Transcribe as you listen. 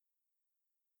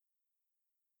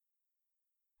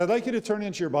I'd like you to turn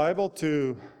into your Bible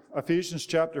to Ephesians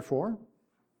chapter 4.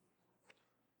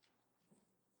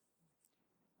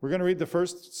 We're going to read the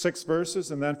first 6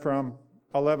 verses and then from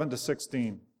 11 to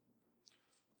 16.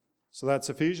 So that's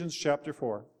Ephesians chapter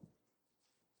 4.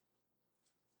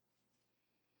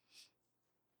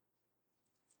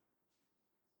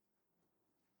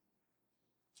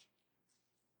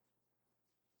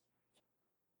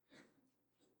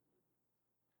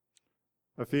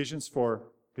 Ephesians 4,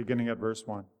 beginning at verse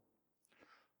 1.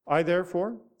 I,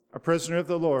 therefore, a prisoner of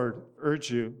the Lord,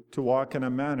 urge you to walk in a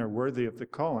manner worthy of the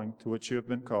calling to which you have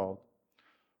been called,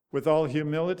 with all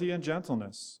humility and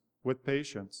gentleness, with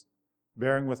patience,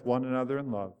 bearing with one another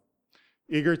in love,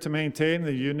 eager to maintain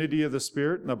the unity of the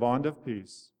Spirit in the bond of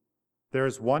peace. There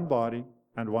is one body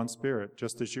and one Spirit,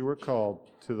 just as you were called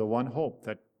to the one hope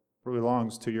that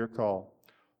belongs to your call.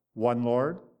 One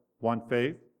Lord, one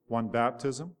faith, one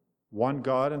baptism, one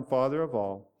God and Father of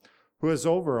all, who is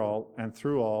over all and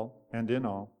through all and in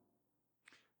all.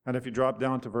 And if you drop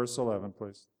down to verse 11,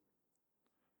 please.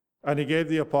 And he gave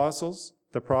the apostles,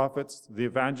 the prophets, the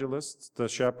evangelists, the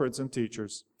shepherds and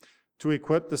teachers, to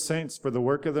equip the saints for the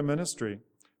work of the ministry,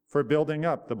 for building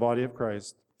up the body of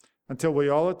Christ, until we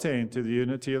all attain to the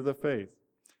unity of the faith,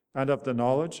 and of the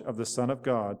knowledge of the Son of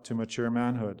God, to mature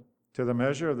manhood, to the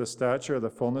measure of the stature of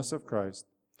the fullness of Christ,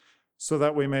 so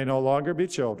that we may no longer be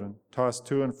children, tossed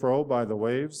to and fro by the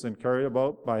waves and carried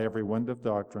about by every wind of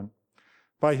doctrine,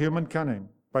 by human cunning,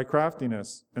 by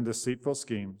craftiness and deceitful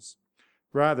schemes.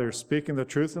 Rather, speaking the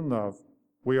truth in love,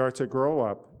 we are to grow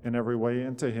up in every way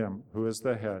into him who is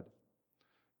the head,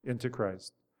 into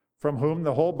Christ, from whom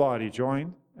the whole body,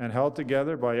 joined and held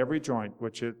together by every joint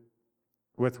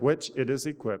with which it is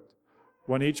equipped,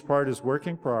 when each part is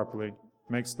working properly,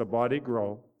 makes the body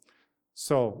grow,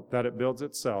 so that it builds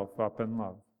itself up in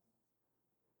love.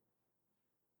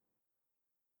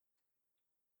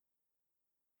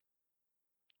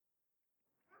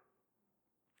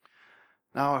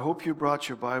 Now, I hope you brought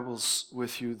your Bibles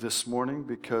with you this morning,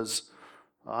 because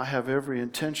I have every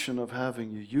intention of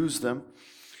having you use them.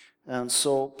 And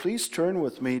so please turn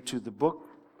with me to the book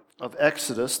of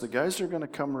Exodus. The guys are going to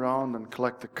come around and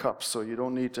collect the cups, so you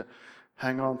don't need to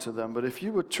hang on to them. But if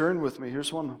you would turn with me,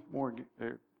 here's one more.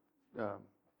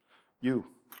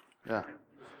 Yeah.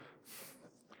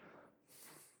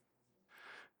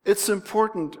 It's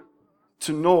important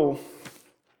to know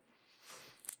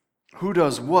who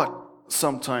does what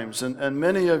sometimes. And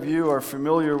many of you are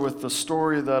familiar with the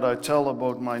story that I tell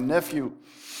about my nephew,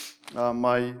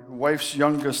 my wife's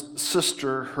youngest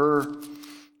sister, her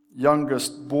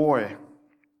youngest boy.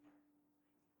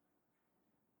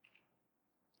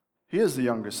 He is the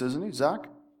youngest, isn't he, Zach?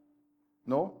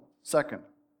 No? Second.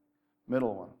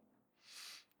 Middle one.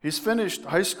 He's finished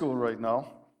high school right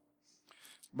now.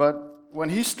 But when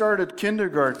he started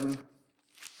kindergarten,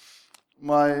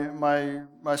 my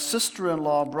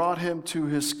sister-in-law brought him to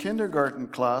his kindergarten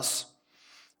class,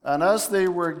 and as they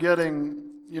were getting,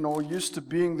 used to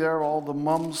being there, all the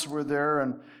mums were there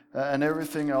and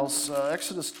everything else.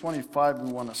 Exodus 25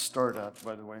 we want to start at,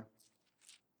 by the way.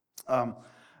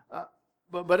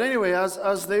 But anyway,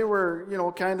 as they were,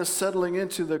 kind of settling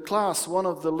into the class, one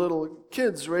of the little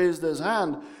kids raised his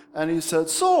hand and he said,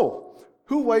 "So,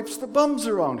 who wipes the bums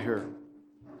around here?"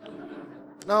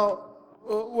 Now,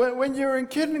 when you're in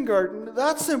kindergarten,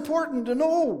 that's important to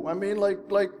know. I mean,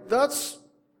 like that's,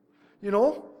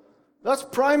 that's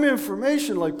prime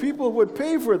information. Like, people would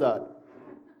pay for that.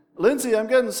 Lindsay, I'm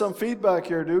getting some feedback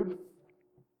here, dude.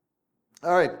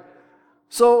 All right.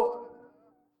 So,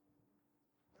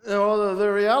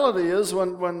 the reality is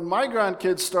when my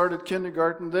grandkids started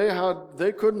kindergarten,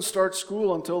 they couldn't start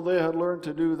school until they had learned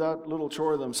to do that little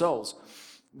chore themselves.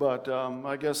 But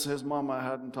I guess his mama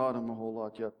hadn't taught him a whole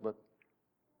lot yet. But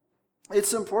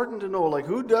it's important to know, like,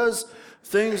 who does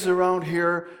things around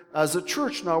here as a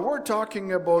church. Now, we're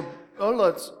talking about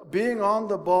being on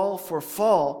the ball for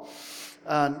fall.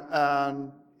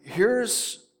 And here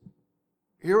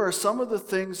are some of the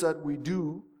things that we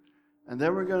do. And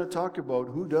then we're going to talk about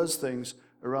who does things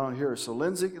around here. So,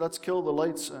 Lindsay, let's kill the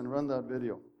lights and run that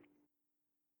video.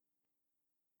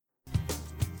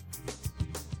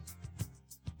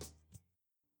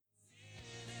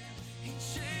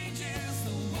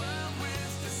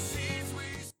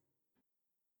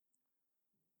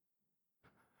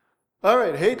 All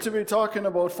right, hate to be talking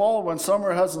about fall when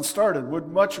summer hasn't started. Would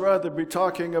much rather be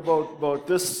talking about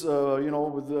this,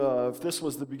 if this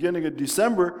was the beginning of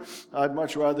December, I'd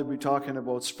much rather be talking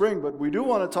about spring. But we do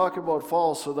want to talk about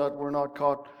fall so that we're not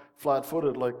caught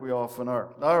flat-footed like we often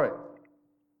are. All right,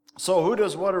 so who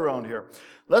does what around here?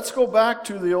 Let's go back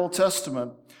to the Old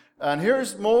Testament And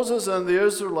here's Moses and the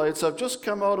Israelites have just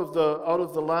come out of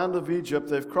the land of Egypt.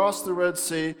 They've crossed the Red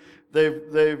Sea.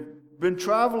 They've been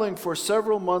traveling for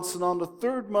several months, and on the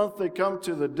third month they come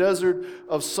to the desert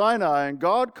of Sinai, and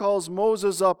God calls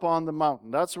Moses up on the mountain.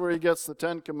 That's where he gets the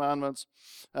 10 Commandments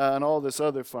and all this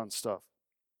other fun stuff.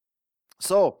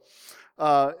 So,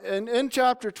 in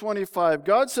chapter 25,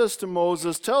 God says to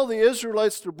Moses, "Tell the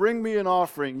Israelites to bring me an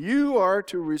offering. You are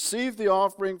to receive the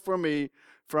offering for me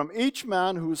from each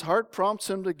man whose heart prompts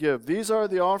him to give. These are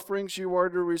the offerings you are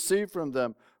to receive from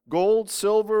them: gold,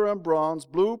 silver, and bronze,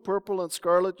 blue, purple, and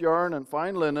scarlet yarn, and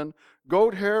fine linen,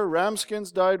 goat hair, ram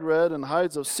skins dyed red, and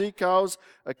hides of sea cows,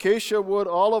 acacia wood,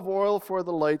 olive oil for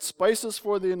the light, spices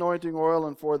for the anointing oil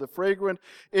and for the fragrant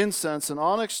incense, and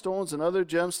onyx stones and other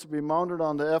gems to be mounted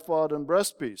on the ephod and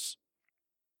breastpiece.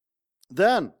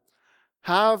 Then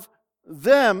have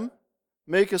them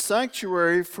make a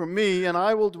sanctuary for me, and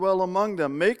I will dwell among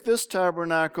them. Make this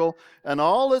tabernacle and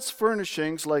all its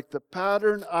furnishings like the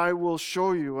pattern I will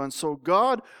show you." And so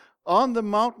God, on the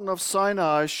mountain of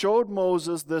Sinai, showed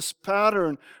Moses this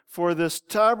pattern for this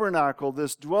tabernacle,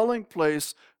 this dwelling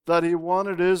place that he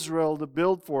wanted Israel to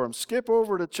build for him. Skip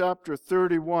over to chapter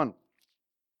 31.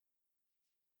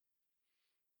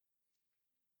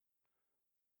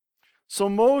 So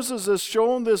Moses is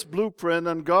shown this blueprint,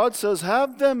 and God says,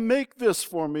 "Have them make this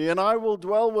for me, and I will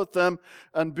dwell with them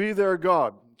and be their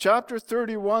God." Chapter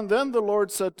 31, "Then the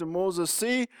Lord said to Moses,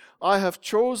 See, I have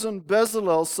chosen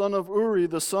Bezalel, son of Uri,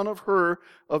 the son of Hur,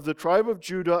 of the tribe of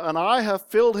Judah, and I have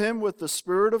filled him with the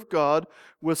Spirit of God,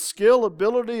 with skill,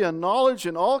 ability, and knowledge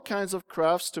in all kinds of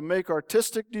crafts, to make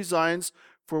artistic designs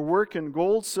for work in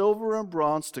gold, silver, and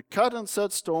bronze, to cut and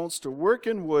set stones, to work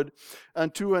in wood,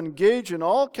 and to engage in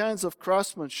all kinds of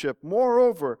craftsmanship.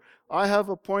 Moreover, I have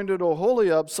appointed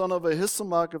Oholiab, son of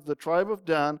Ahisamach of the tribe of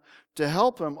Dan, to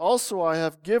help him. Also I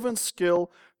have given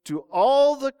skill to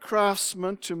all the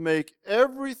craftsmen to make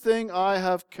everything I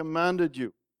have commanded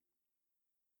you."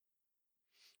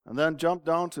 And then jump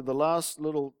down to the last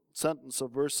little sentence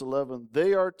of verse 11.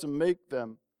 "They are to make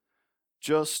them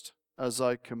just as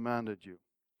I commanded you."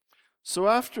 So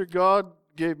after God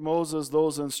gave Moses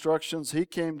those instructions, he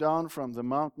came down from the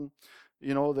mountain.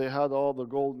 You know, they had all the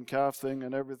golden calf thing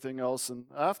and everything else. And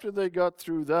after they got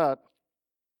through that,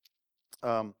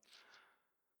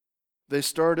 they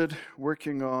started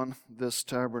working on this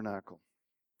tabernacle.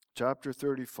 Chapter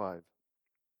 35.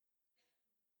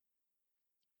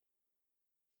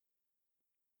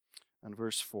 And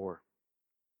verse 4.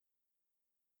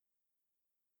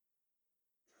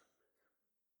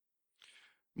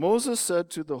 Moses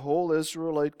said to the whole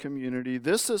Israelite community,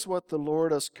 "This is what the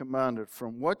Lord has commanded.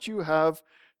 From what you have,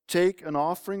 take an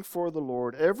offering for the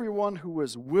Lord. Everyone who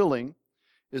is willing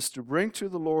is to bring to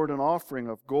the Lord an offering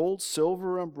of gold,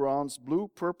 silver, and bronze, blue,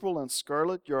 purple, and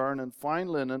scarlet yarn, and fine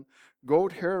linen,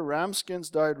 goat hair, ram skins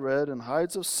dyed red, and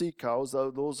hides of sea cows."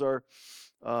 Those are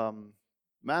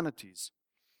manatees.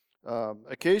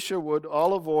 Acacia wood,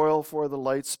 olive oil for the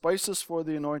light, spices for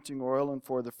the anointing oil and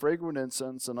for the fragrant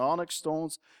incense, and onyx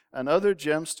stones and other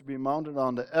gems to be mounted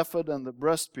on the ephod and the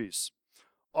breastpiece.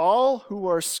 "All who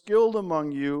are skilled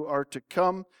among you are to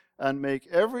come and make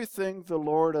everything the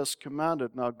Lord has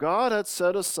commanded." Now God had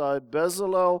set aside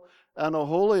Bezalel and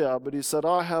Oholiab, but he said,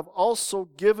 "I have also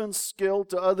given skill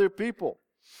to other people.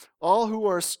 All who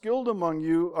are skilled among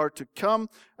you are to come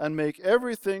and make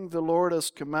everything the Lord has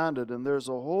commanded." And there's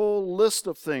a whole list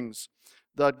of things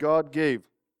that God gave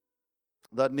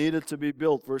that needed to be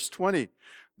built. Verse 20,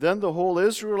 "Then the whole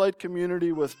Israelite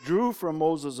community withdrew from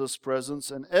Moses'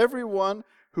 presence, and everyone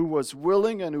who was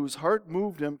willing and whose heart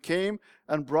moved him came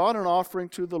and brought an offering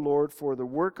to the Lord for the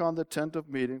work on the tent of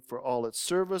meeting, for all its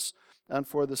service, and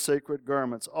for the sacred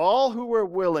garments. All who were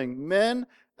willing, men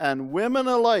and women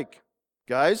alike,"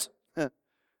 guys,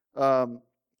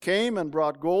 "came and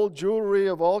brought gold, jewelry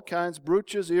of all kinds,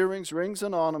 brooches, earrings, rings,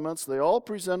 and ornaments. They all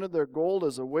presented their gold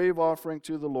as a wave offering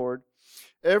to the Lord.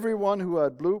 Everyone who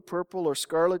had blue, purple, or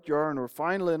scarlet yarn, or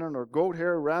fine linen, or goat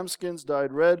hair, ram skins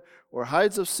dyed red, or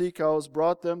hides of sea cows,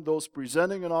 brought them. Those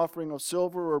presenting an offering of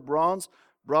silver or bronze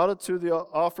brought it to the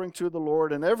offering to the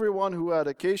Lord, and everyone who had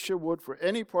acacia wood for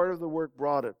any part of the work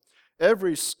brought it.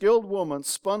 Every skilled woman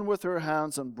spun with her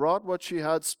hands and brought what she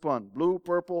had spun, blue,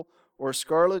 purple, or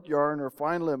scarlet yarn, or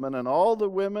fine linen, and all the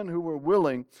women who were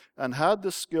willing and had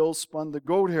the skill spun the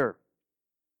goat hair.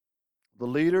 The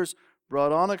leaders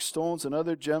brought onyx stones and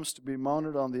other gems to be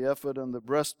mounted on the ephod and the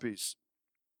breastpiece."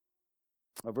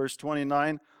 Verse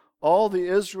 29, "All the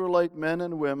Israelite men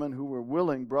and women who were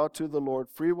willing brought to the Lord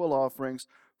freewill offerings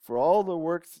for all the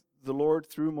work the Lord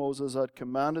through Moses had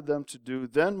commanded them to do.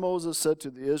 Then Moses said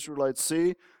to the Israelites,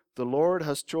 See, the Lord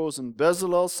has chosen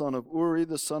Bezalel, son of Uri,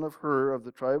 the son of Hur, of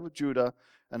the tribe of Judah,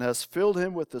 and has filled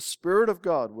him with the Spirit of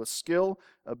God, with skill,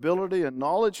 ability, and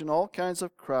knowledge in all kinds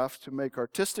of craft, to make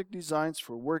artistic designs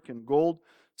for work in gold,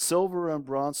 silver, and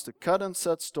bronze, to cut and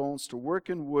set stones, to work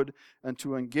in wood, and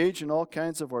to engage in all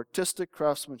kinds of artistic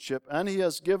craftsmanship. And he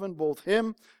has given both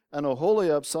him and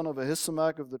Oholiab, son of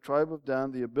Ahisamach, of the tribe of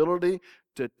Dan, the ability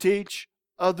to teach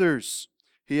others.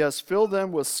 He has filled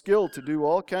them with skill to do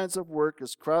all kinds of work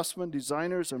as craftsmen,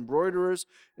 designers, embroiderers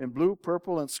in blue,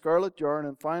 purple, and scarlet yarn,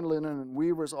 and fine linen, and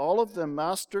weavers, all of them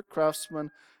master craftsmen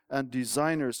and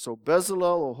designers. So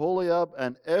Bezalel, Oholiab,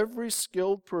 and every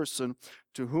skilled person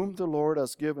to whom the Lord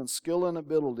has given skill and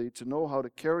ability to know how to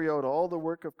carry out all the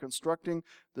work of constructing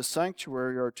the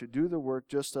sanctuary are to do the work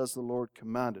just as the Lord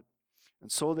commanded. And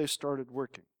so they started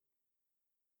working.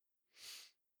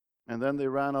 And then they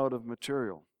ran out of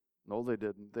material. No, they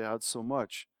didn't. They had so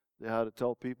much, they had to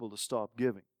tell people to stop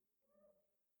giving.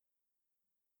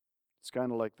 It's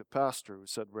kind of like the pastor who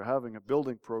said, we're having a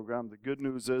building program. The good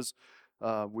news is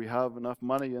we have enough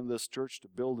money in this church to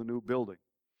build a new building.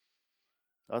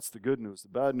 That's the good news. The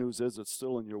bad news is it's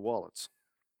still in your wallets.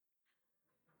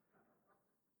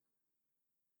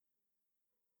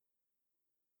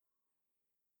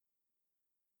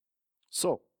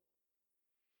 So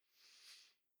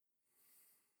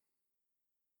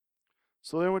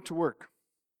they went to work.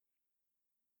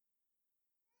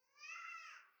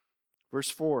 Verse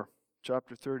 4,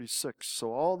 chapter 36.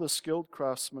 So all the skilled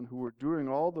craftsmen who were doing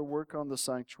all the work on the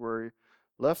sanctuary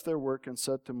left their work and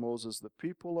said to Moses, the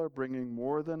people are bringing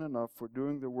more than enough for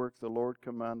doing the work the Lord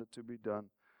commanded to be done.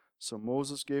 So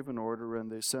Moses gave an order, and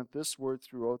they sent this word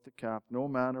throughout the camp, no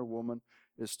man or woman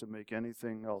is to make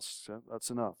anything else. That's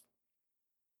enough.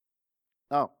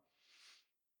 Now,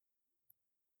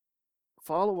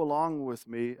 follow along with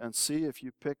me and see if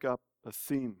you pick up a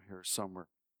theme here somewhere.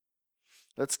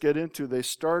 Let's get into, they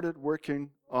started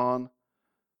working on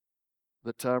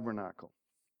the tabernacle.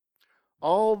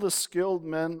 All the skilled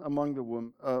men among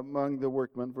the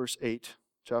workmen, verse 8,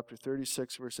 chapter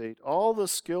 36, verse 8, all the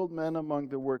skilled men among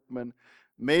the workmen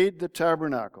made the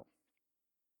tabernacle.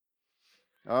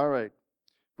 All right.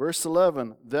 Verse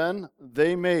 11, then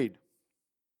they made.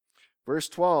 Verse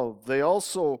 12, they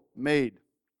also made.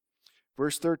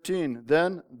 Verse 13,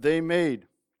 then they made.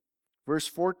 Verse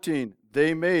 14,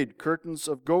 they made curtains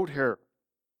of goat hair.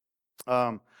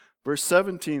 Verse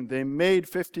 17, they made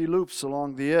 50 loops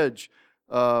along the edge.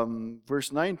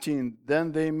 Verse 19,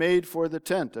 then they made for the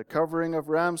tent a covering of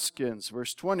ram skins.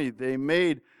 Verse 20, they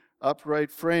made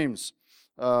upright frames.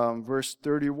 Verse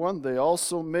 31, they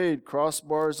also made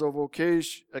crossbars of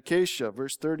acacia.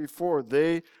 Verse 34,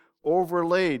 they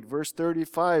overlaid. Verse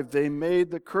 35, they made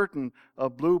the curtain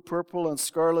of blue, purple, and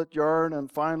scarlet yarn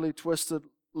and finely twisted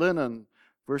linen.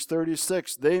 Verse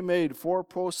 36, they made 4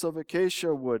 posts of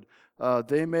acacia wood.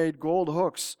 They made gold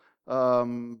hooks.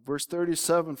 Verse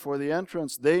 37, for the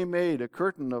entrance, they made a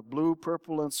curtain of blue,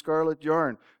 purple, and scarlet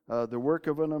yarn, the work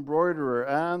of an embroiderer,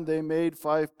 and they made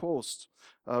 5 posts.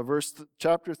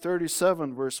 Chapter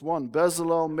 37, verse 1,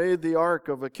 Bezalel made the ark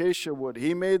of acacia wood.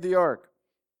 He made the ark.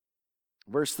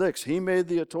 Verse 6, he made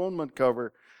the atonement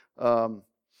cover.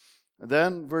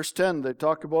 Then verse 10, they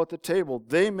talk about the table.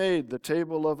 They made the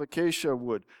table of acacia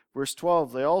wood. Verse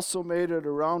 12, they also made it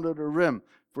around it a rim.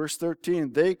 Verse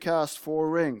 13, they cast 4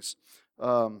 rings.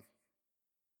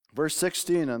 Verse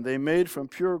 16, and they made from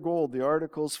pure gold the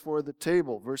articles for the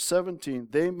table. Verse 17,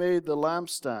 they made the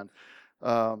lampstand.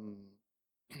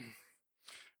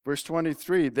 Verse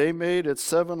 23, they made its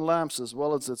 7 lamps as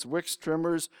well as its wicks,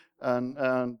 trimmers,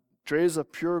 and trays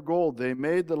of pure gold. They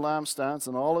made the lampstands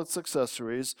and all its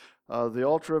accessories. The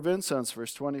altar of incense,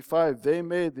 verse 25, they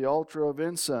made the altar of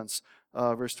incense.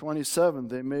 Verse 27,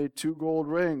 they made 2 gold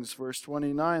rings. Verse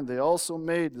 29, they also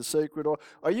made the sacred oil.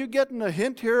 Are you getting a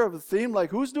hint here of a theme?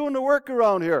 Like, who's doing the work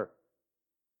around here?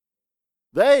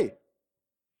 They.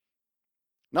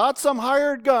 Not some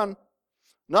hired gun.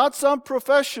 Not some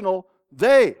professional.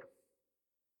 They.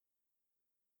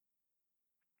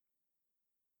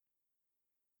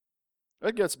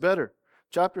 It gets better.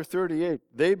 Chapter 38,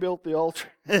 they built the altar.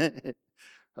 They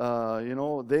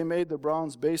made the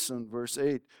bronze basin, verse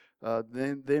 8.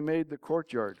 They made the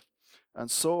courtyard. And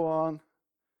so on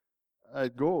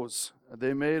it goes.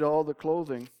 They made all the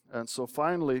clothing. And so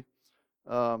finally,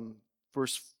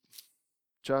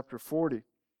 chapter 40,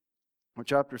 or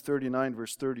chapter 39,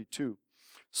 verse 32.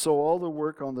 So all the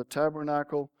work on the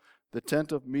tabernacle, the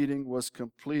tent of meeting, was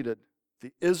completed.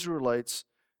 The Israelites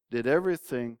did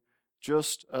everything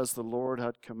just as the Lord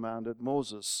had commanded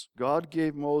Moses. God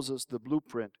gave Moses the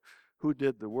blueprint. Who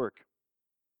did the work?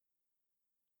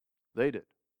 They did.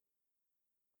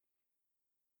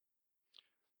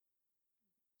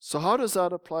 So how does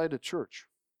that apply to church?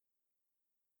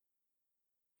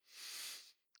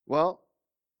 Well,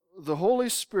 the Holy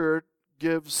Spirit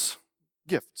gives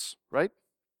gifts, right?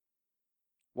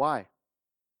 Why?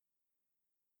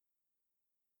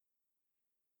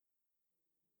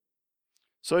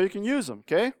 So you can use them,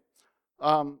 okay?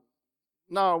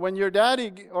 Now, when your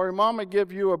daddy or your mama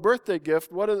give you a birthday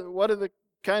gift, what are the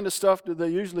kind of stuff do they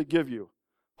usually give you?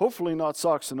 Hopefully not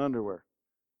socks and underwear.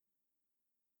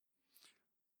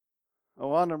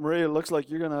 Wanda Maria, it looks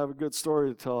like you're going to have a good story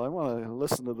to tell. I want to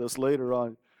listen to this later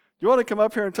on. Do you want to come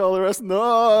up here and tell the rest?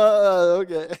 No,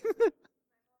 okay.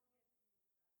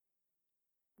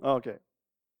 Okay.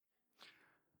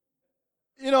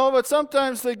 But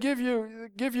sometimes they give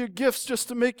you gifts just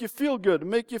to make you feel good, to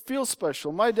make you feel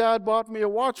special. My dad bought me a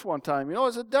watch one time. I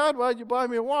said, Dad, why'd you buy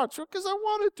me a watch? Because I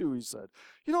wanted to, he said.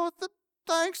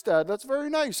 Thanks, Dad, that's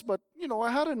very nice. But,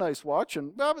 I had a nice watch,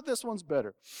 but this one's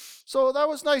better. So that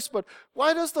was nice. But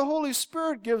why does the Holy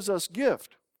Spirit gives us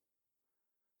gift?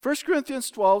 1 Corinthians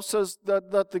 12 says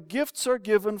that the gifts are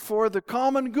given for the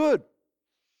common good.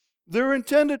 They're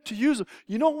intended to use them.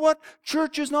 You know what?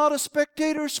 Church is not a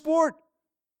spectator sport.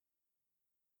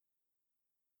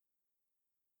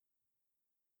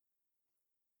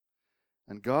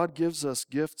 And God gives us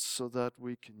gifts so that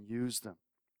we can use them.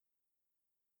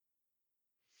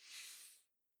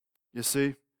 You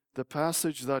see, the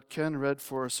passage that Ken read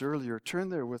for us earlier, turn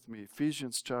there with me,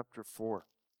 Ephesians chapter 4.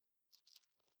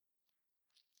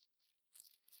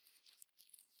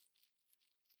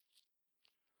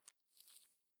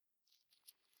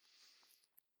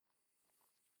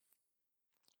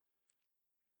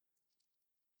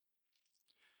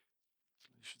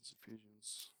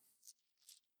 Ephesians.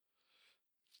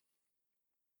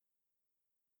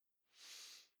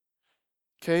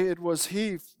 Okay, it was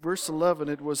He, verse 11,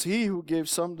 it was He who gave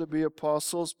some to be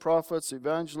apostles, prophets,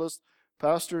 evangelists,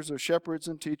 pastors, or shepherds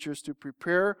and teachers to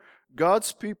prepare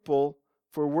God's people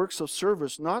for works of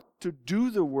service, not to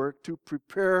do the work, to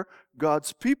prepare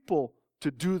God's people to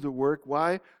do the work.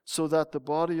 Why? So that the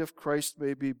body of Christ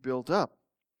may be built up.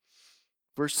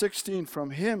 Verse 16,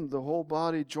 from Him the whole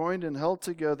body, joined and held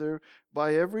together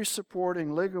by every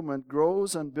supporting ligament,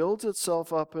 grows and builds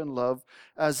itself up in love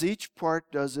as each part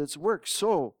does its work.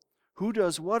 So, who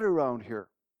does what around here?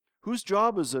 Whose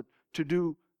job is it to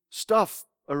do stuff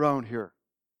around here?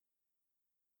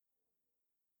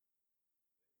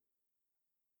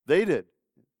 They did.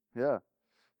 Yeah.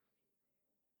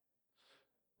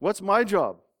 What's my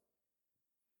job?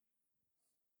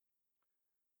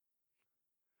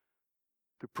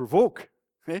 To provoke,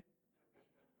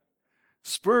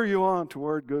 spur you on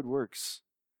toward good works.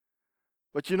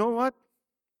 But you know what?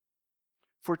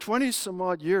 For 20 some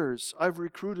odd years, I've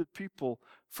recruited people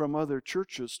from other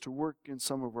churches to work in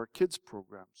some of our kids'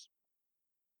 programs.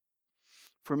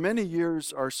 For many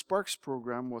years, our Sparks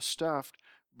program was staffed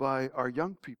by our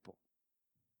young people.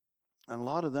 And a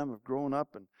lot of them have grown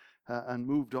up and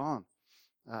moved on.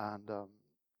 And,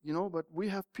 but we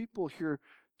have people here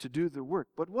to do the work.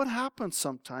 But what happens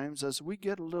sometimes as we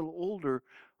get a little older,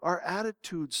 our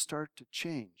attitudes start to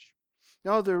change.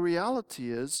 Now, the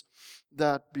reality is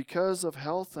that because of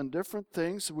health and different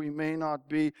things, we may not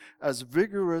be as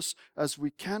vigorous as we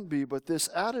can be, but this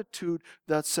attitude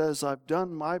that says, I've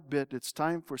done my bit, it's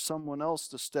time for someone else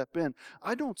to step in,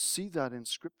 I don't see that in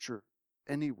Scripture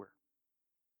anywhere.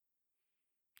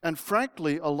 And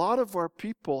frankly, a lot of our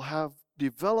people have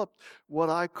developed what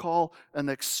I call an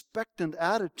expectant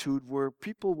attitude, where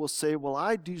people will say, well,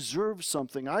 I deserve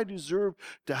something. I deserve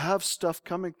to have stuff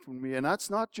coming from me. And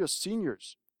that's not just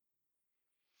seniors.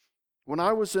 When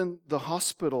I was in the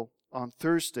hospital on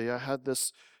Thursday, I had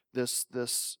this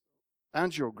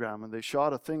angiogram, and they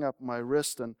shot a thing up my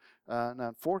wrist, and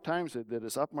 4 times they did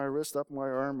this, up my wrist, up my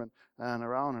arm, and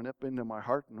around and up into my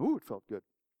heart, and it felt good.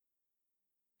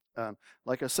 And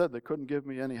like I said, they couldn't give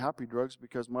me any happy drugs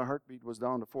because my heartbeat was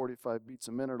down to 45 beats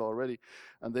a minute already,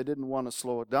 and they didn't want to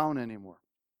slow it down anymore.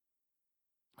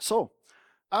 So,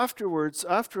 afterwards,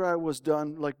 after I was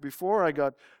done, like before I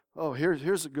got,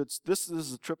 here's a good, this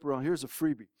is a trip around, here's a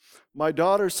freebie. My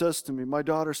daughter says to me, my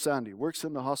daughter Sandy, works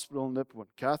in the hospital in Nipawin.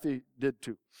 Kathy did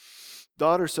too.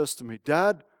 Daughter says to me,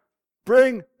 Dad,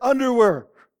 bring underwear.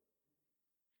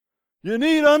 You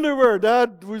need underwear,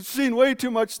 Dad. We've seen way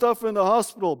too much stuff in the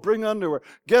hospital. Bring underwear.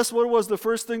 Guess what was the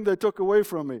first thing they took away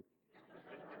from me?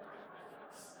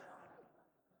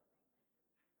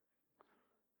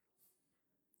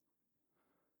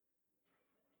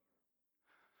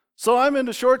 So I'm in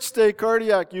the short stay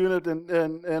cardiac unit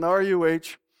in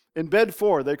RUH in bed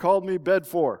 4. They called me bed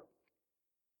 4.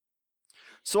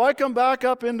 So I come back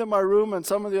up into my room, and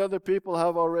some of the other people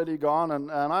have already gone,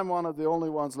 and I'm one of the only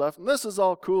ones left. And this is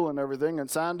all cool and everything. And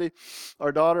Sandy,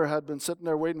 our daughter, had been sitting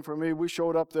there waiting for me. We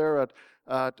showed up there at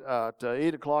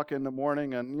 8 o'clock in the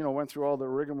morning, and went through all the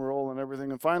rigmarole and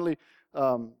everything, and finally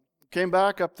came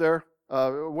back up there.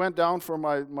 Went down for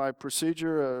my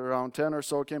procedure around 10 or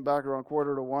so. Came back around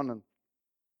 1:45,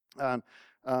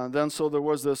 and then so there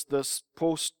was this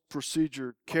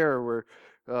post-procedure care where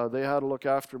they had to look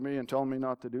after me and tell me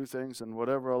not to do things and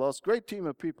whatever else. Great team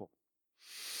of people.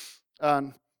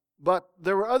 But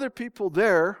there were other people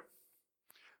there,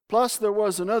 plus there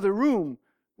was another room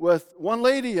with one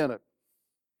lady in it.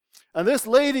 And this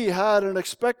lady had an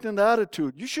expectant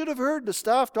attitude. You should have heard the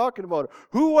staff talking about it.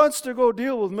 Who wants to go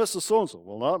deal with Mrs. So-and-so?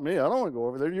 Well, not me. I don't want to go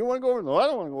over there. You want to go over there? No, I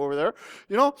don't want to go over there.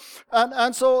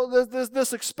 And so there's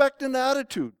this expectant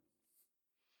attitude.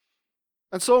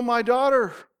 And so my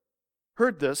daughter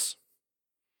heard this.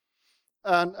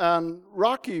 And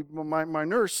Rocky, my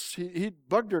nurse, he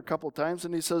bugged her a couple times,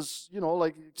 and he says,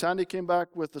 like Sandy came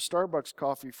back with the Starbucks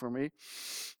coffee for me.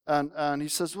 And he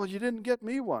says, well, you didn't get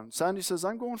me one. Sandy says,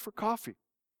 I'm going for coffee.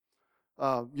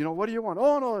 What do you want?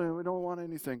 Oh, no, we don't want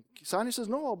anything. Sandy says,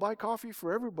 no, I'll buy coffee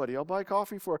for everybody. I'll buy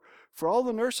coffee for all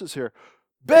the nurses here.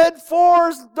 Bed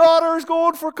 4's daughter's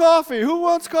going for coffee. Who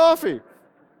wants coffee?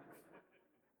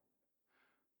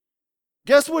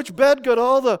 Guess which bed got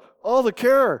all the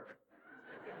care?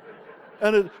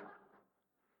 And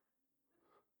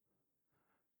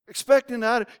expecting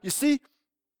that. You see,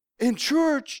 in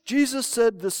church, Jesus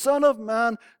said, the Son of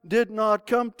Man did not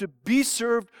come to be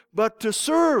served, but to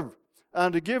serve,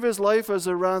 and to give his life as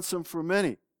a ransom for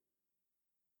many.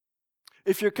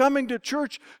 If you're coming to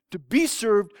church to be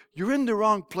served, you're in the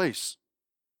wrong place.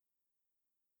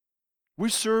 We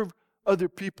serve other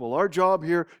people. Our job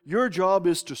here, your job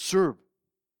is to serve.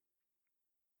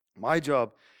 My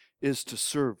job is to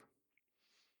serve.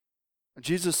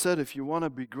 Jesus said, if you want to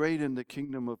be great in the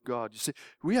kingdom of God, you see,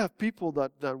 we have people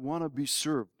that want to be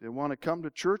served. They want to come to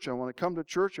church. I want to come to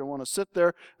church. I want to sit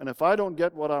there. And if I don't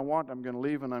get what I want, I'm going to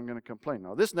leave and I'm going to complain.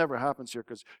 Now, this never happens here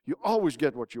because you always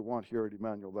get what you want here at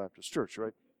Emmanuel Baptist Church,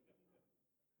 right?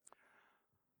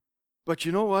 But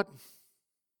you know what?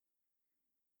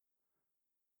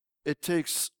 It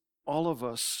takes all of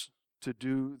us to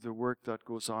do the work that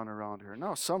goes on around here.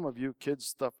 Now, some of you, kids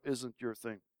stuff isn't your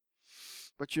thing.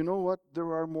 But you know what?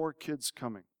 There are more kids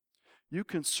coming. You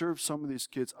can serve some of these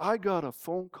kids. I got a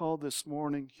phone call this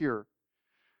morning here,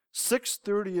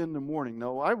 6:30 in the morning.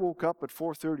 Now, I woke up at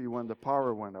 4:30 when the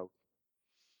power went out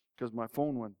because my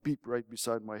phone went beep right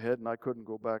beside my head, and I couldn't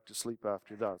go back to sleep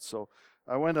after that. So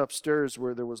I went upstairs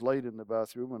where there was light in the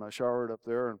bathroom, and I showered up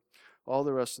there and all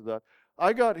the rest of that.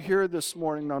 I got here this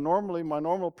morning. Now, normally, my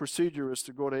normal procedure is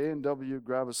to go to A&W,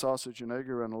 grab a sausage and egg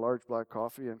and a large black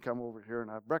coffee, and come over here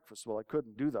and have breakfast. Well, I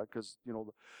couldn't do that because,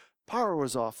 the power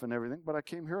was off and everything, but I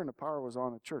came here and the power was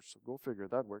on at church, so go figure,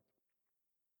 that worked.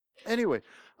 Anyway,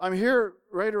 I'm here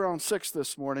right around 6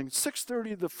 this morning.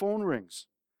 6:30, the phone rings.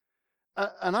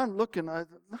 And I'm looking,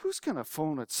 who's going to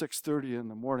phone at 6:30 in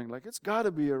the morning? Like, it's got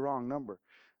to be a wrong number.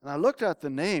 And I looked at the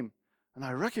name, and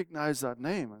I recognized that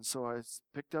name. And so I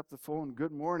picked up the phone.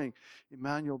 Good morning,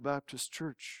 Emmanuel Baptist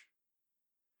Church.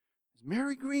 Is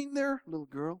Mary Green there? Little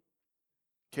girl.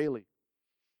 Kaylee.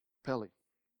 Pelly.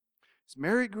 Is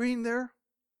Mary Green there?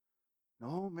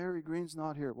 No, Mary Green's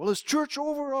not here. Well, is church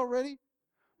over already?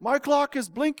 My clock is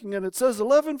blinking and it says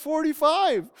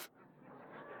 11:45.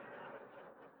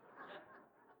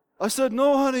 I said,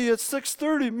 no, honey, it's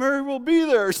 6:30. Mary will be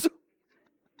there.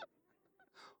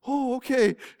 Oh,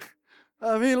 okay.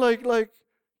 I mean, like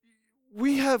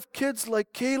we have kids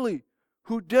like Kaylee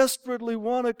who desperately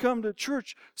want to come to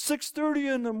church.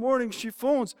 6:30 in the morning, she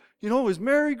phones. Is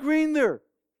Mary Green there?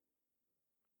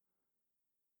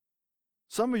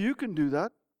 Some of you can do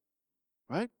that,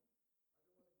 right?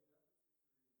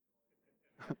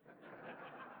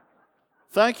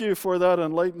 Thank you for that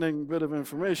enlightening bit of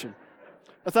information.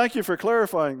 Thank you for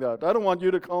clarifying that. I don't want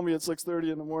you to call me at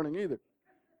 6:30 in the morning either.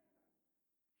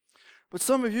 But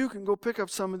some of you can go pick up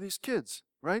some of these kids,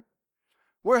 right?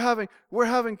 We're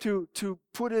having to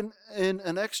put in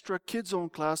an extra kids zone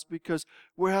class because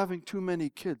we're having too many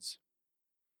kids.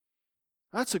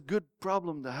 That's a good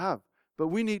problem to have. But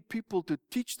we need people to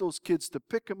teach those kids, to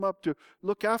pick them up, to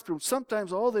look after them.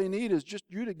 Sometimes all they need is just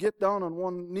you to get down on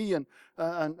one knee and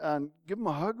give them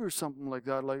a hug or something like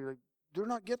that. Like they're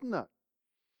not getting that.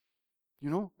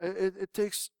 It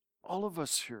takes all of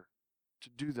us here to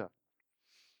do that.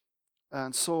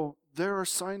 And so there are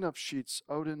sign-up sheets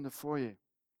out in the foyer.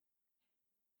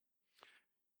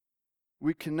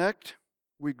 We connect,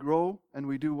 we grow, and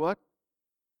we do what?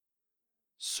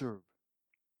 Serve.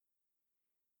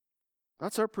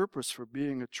 That's our purpose for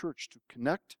being a church, to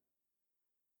connect,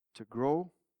 to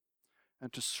grow,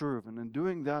 and to serve. And in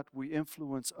doing that, we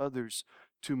influence others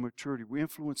to maturity. We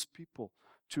influence people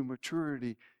to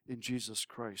maturity in Jesus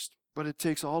Christ. But it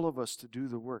takes all of us to do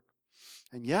the work.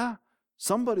 And yeah,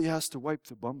 somebody has to wipe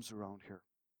the bums around here.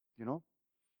 You know?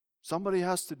 Somebody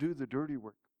has to do the dirty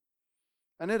work.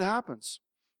 And it happens.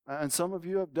 And some of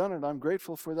you have done it. I'm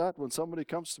grateful for that. When somebody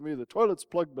comes to me, the toilet's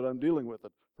plugged, but I'm dealing with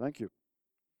it. Thank you.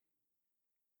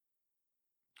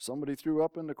 Somebody threw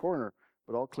up in the corner,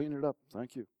 but I'll clean it up.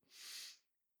 Thank you.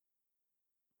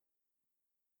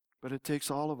 But it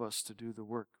takes all of us to do the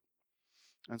work.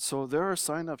 And so there are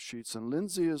sign-up sheets, and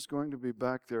Lindsay is going to be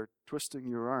back there twisting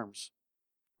your arms,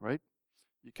 right?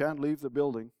 You can't leave the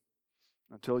building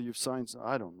until you've signed.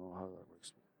 I don't know how that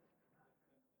works.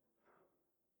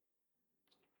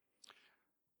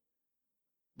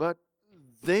 But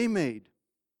they made.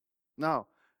 Now,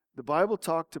 the Bible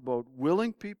talked about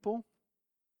willing people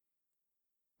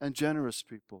and generous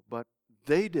people, but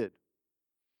they did.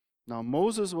 Now,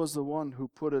 Moses was the one who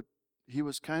put it, he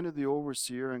was kind of the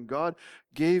overseer, and God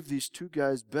gave these two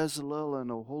guys, Bezalel and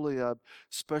Oholiab,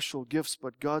 special gifts,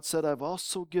 but God said, I've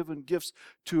also given gifts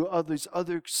to these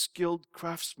other skilled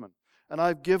craftsmen. And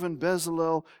I've given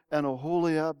Bezalel and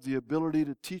Oholiab the ability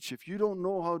to teach. If you don't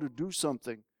know how to do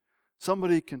something,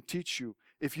 somebody can teach you.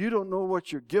 If you don't know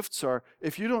what your gifts are,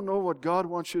 if you don't know what God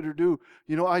wants you to do,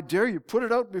 I dare you, put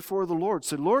it out before the Lord.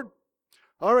 Say, Lord,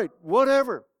 all right,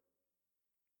 whatever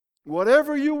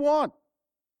you want.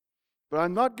 But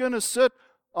I'm not going to sit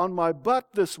on my butt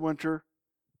this winter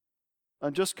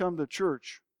and just come to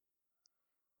church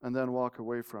and then walk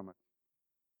away from it.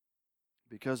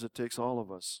 Because it takes all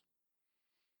of us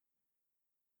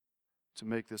to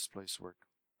make this place work.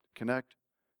 To connect,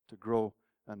 to grow,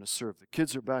 and to serve. The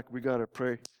kids are back. We got to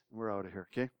pray, and we're out of here,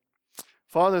 okay?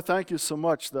 Father, thank you so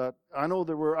much that I know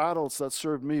there were adults that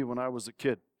served me when I was a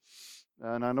kid.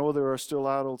 And I know there are still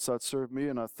adults that serve me,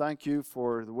 and I thank you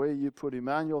for the way you put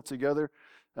Emmanuel together.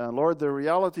 And Lord, the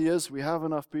reality is we have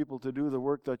enough people to do the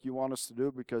work that you want us to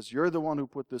do because you're the one who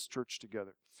put this church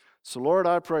together. So Lord,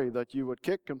 I pray that you would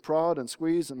kick and prod and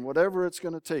squeeze and whatever it's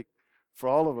going to take for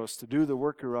all of us to do the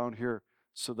work around here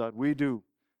so that we do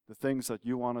the things that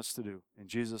you want us to do. In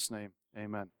Jesus' name,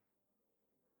 amen.